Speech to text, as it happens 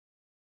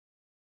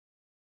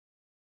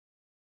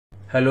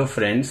Hello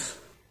friends,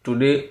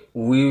 today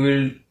we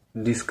will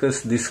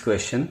discuss this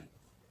question.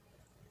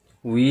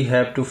 We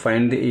have to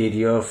find the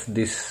area of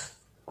this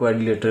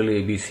quadrilateral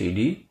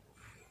ABCD.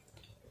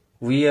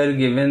 We are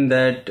given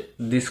that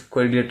this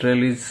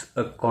quadrilateral is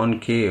a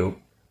concave,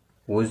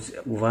 whose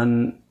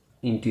one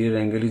interior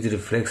angle is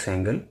reflex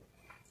angle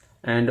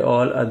and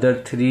all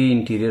other three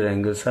interior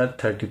angles are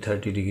 30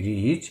 degree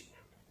each.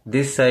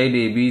 This side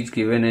AB is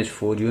given as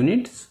 4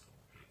 units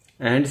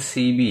and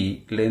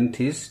CB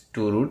length is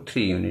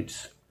 2√3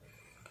 units.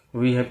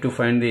 We have to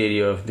find the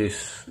area of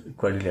this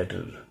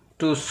quadrilateral.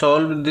 To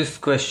solve this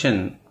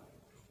question,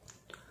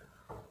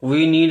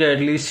 we need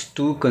at least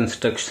two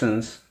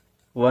constructions.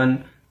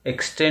 One,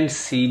 extend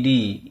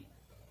CD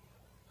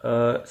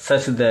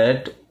such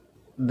that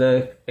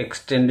the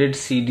extended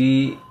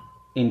CD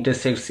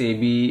intersects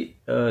AB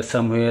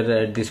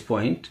somewhere at this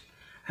point,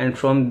 and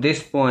from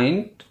this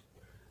point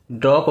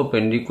draw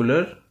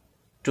perpendicular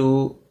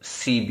to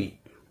CB.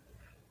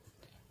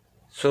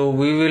 So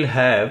we will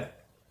have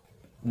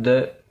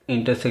the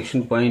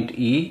intersection point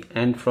E,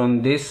 and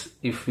from this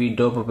if we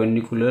draw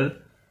perpendicular,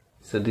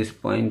 so this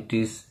point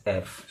is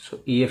F. So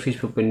EF is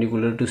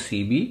perpendicular to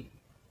CB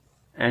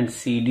and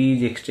CD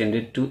is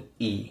extended to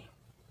E.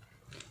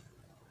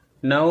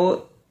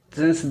 Now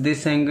since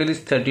this angle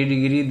is 30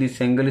 degree, this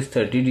angle is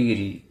 30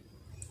 degree,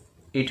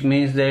 it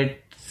means that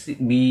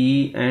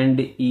BE and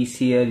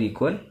EC are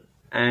equal,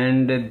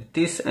 and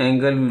this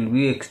angle will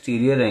be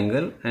exterior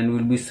angle and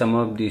will be sum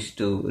of these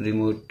two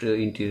remote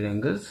interior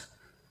angles.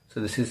 So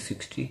this is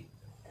 60,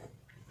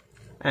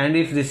 and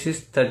if this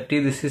is 30,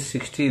 this is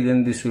 60,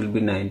 then this will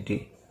be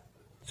 90.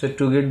 So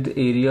to get the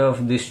area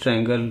of this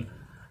triangle,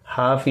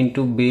 half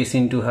into base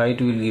into height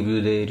will give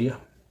you the area,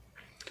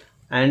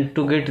 and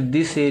to get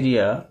this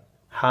area,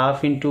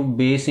 half into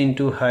base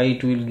into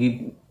height will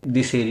give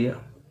this area.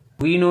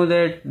 We know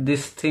that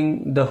this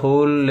thing, the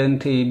whole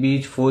length AB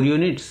is 4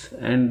 units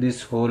and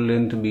this whole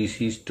length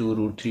BC is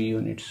 2√3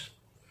 units.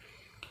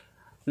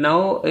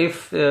 Now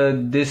if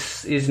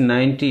this is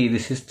 90,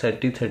 this is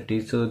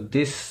 30, so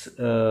this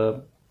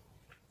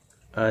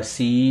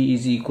CE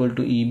is equal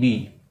to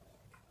EB,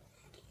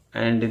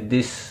 and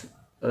this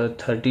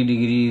 30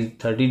 degree is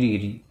 30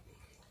 degree,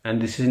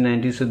 and this is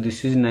 90, so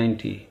this is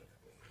 90.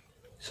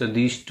 So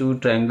these two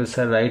triangles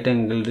are right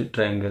angled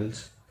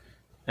triangles,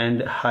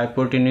 and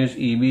hypotenuse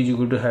EB is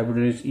equal to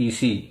hypotenuse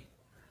EC,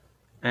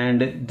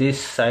 and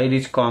this side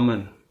is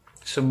common.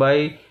 So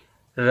by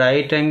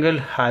right angle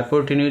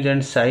hypotenuse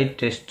and side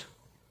test,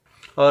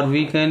 or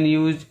we can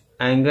use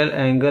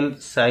angle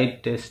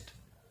side test,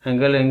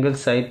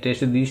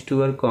 these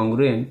two are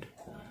congruent,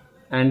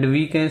 and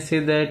we can say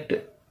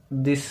that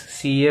this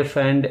CF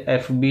and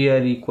FB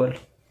are equal.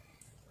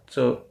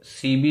 So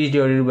CB is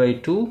divided by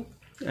 2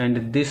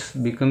 and this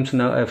becomes,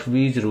 now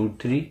FB is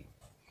 √3.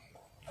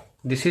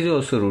 This is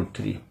also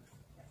 √3.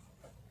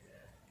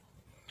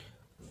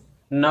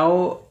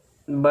 Now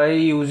by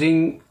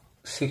using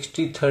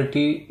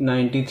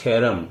 60-30-90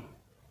 theorem,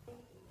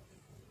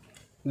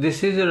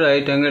 this is a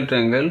right angle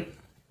triangle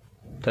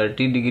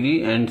 30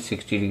 degree and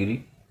 60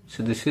 degree.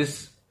 So this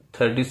is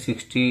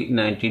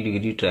 30-60-90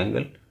 degree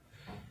triangle,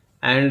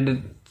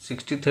 and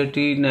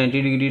 60-30-90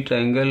 degree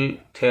triangle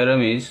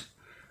theorem is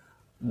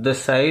the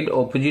side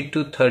opposite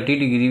to 30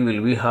 degree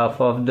will be half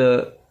of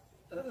the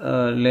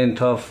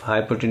length of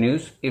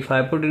hypotenuse. If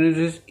hypotenuse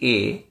is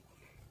A,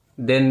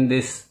 then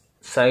this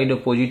side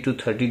opposite to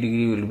 30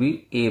 degree will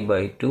be A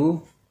by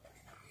 2,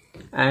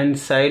 and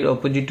side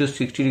opposite to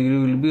 60 degree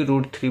will be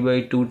 √3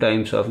 by 2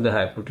 times of the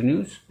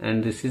hypotenuse,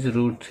 and this is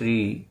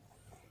 √3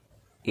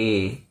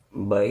 A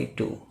by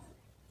 2.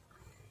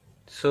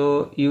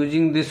 So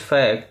using this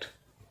fact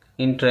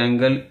in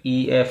triangle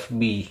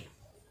EFB,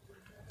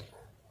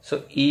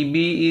 so EB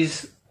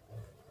is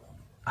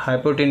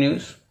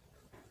hypotenuse,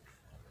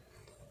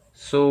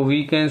 so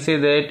we can say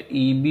that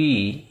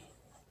EB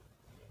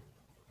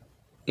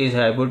is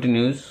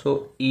hypotenuse,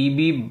 so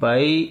EB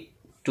by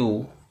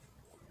 2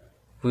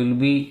 will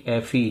be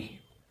FE,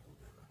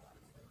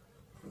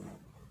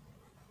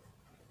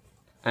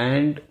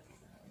 and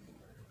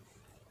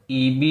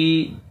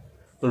EB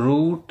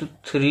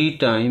 √3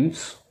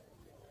 times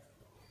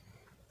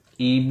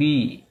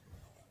EB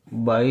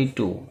by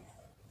 2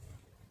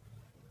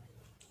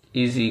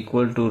 is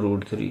equal to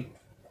 √3.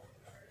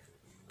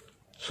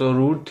 So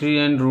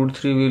 √3 and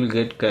 √3 will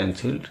get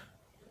cancelled,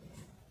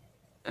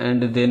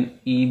 and then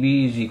EB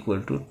is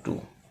equal to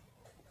 2.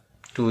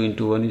 2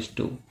 into 1 is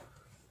 2.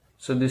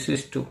 So this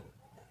is 2,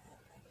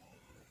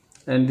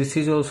 and this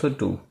is also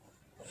 2,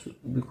 so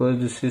because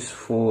this is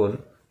 4,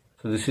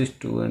 so this is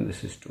 2 and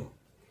this is 2.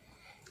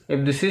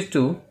 If this is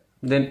 2,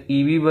 then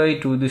EB by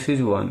 2, this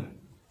is 1,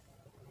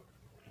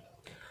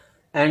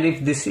 and if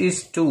this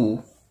is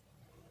 2,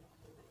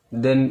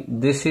 then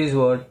this is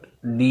what?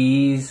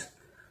 D is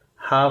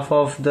half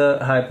of the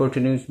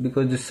hypotenuse,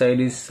 because this side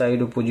is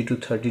side opposite to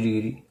 30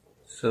 degree.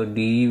 So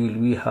D will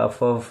be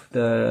half of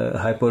the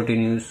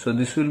hypotenuse, so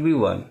this will be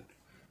 1.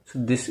 So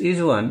this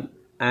is 1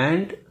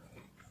 and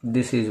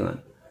this is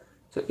 1.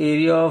 So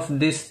area of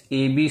this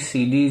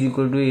ABCD is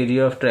equal to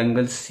area of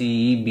triangle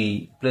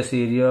CEB plus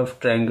area of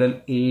triangle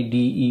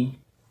ADE.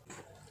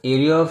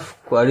 Area of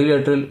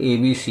quadrilateral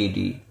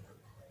ABCD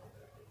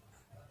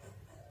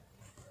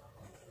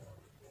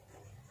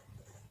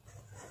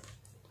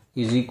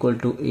is equal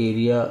to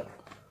area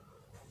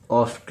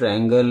of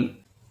triangle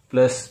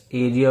plus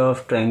area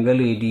of triangle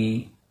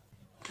ADE,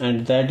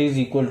 and that is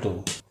equal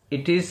to,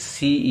 it is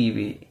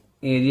CEB,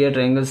 area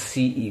triangle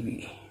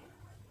CEB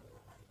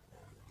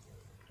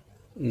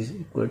is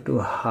equal to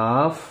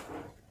half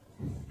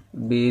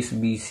base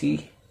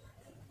BC,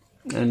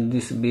 and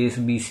this base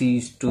BC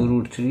is 2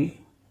 root 3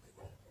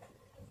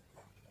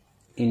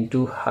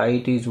 into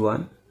height is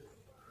 1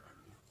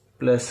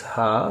 plus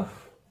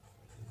half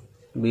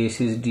base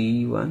is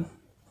DE1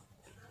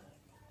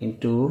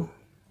 into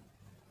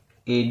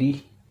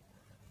AD.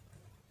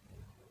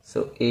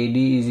 So AD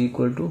is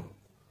equal to,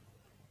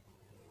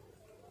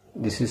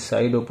 this is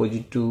side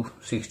opposite to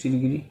 60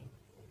 degree,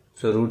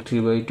 so root 3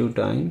 by 2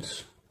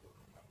 times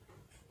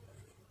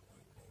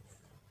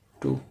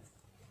 2,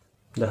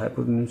 the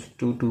hypotenuse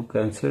 2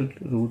 cancelled,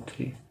 root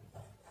 3.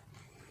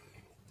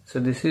 So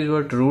this is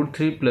what, root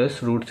 3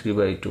 plus root 3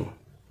 by 2.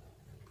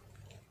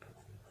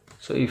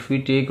 So if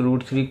we take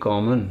root 3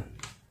 common,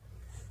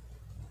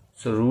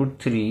 so root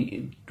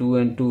 3, 2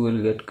 and 2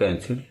 will get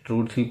cancelled,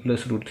 root 3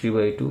 plus root 3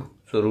 by 2,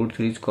 so root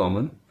 3 is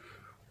common,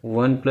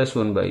 1 plus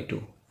 1 by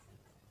 2,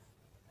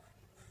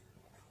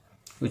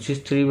 which is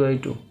 3 by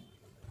 2,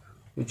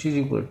 which is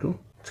equal to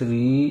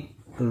 3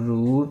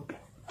 root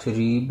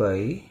 3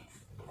 by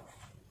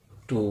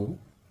 2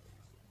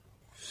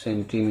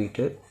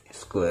 centimeter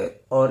square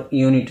or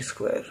unit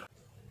square,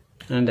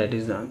 and that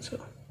is the answer.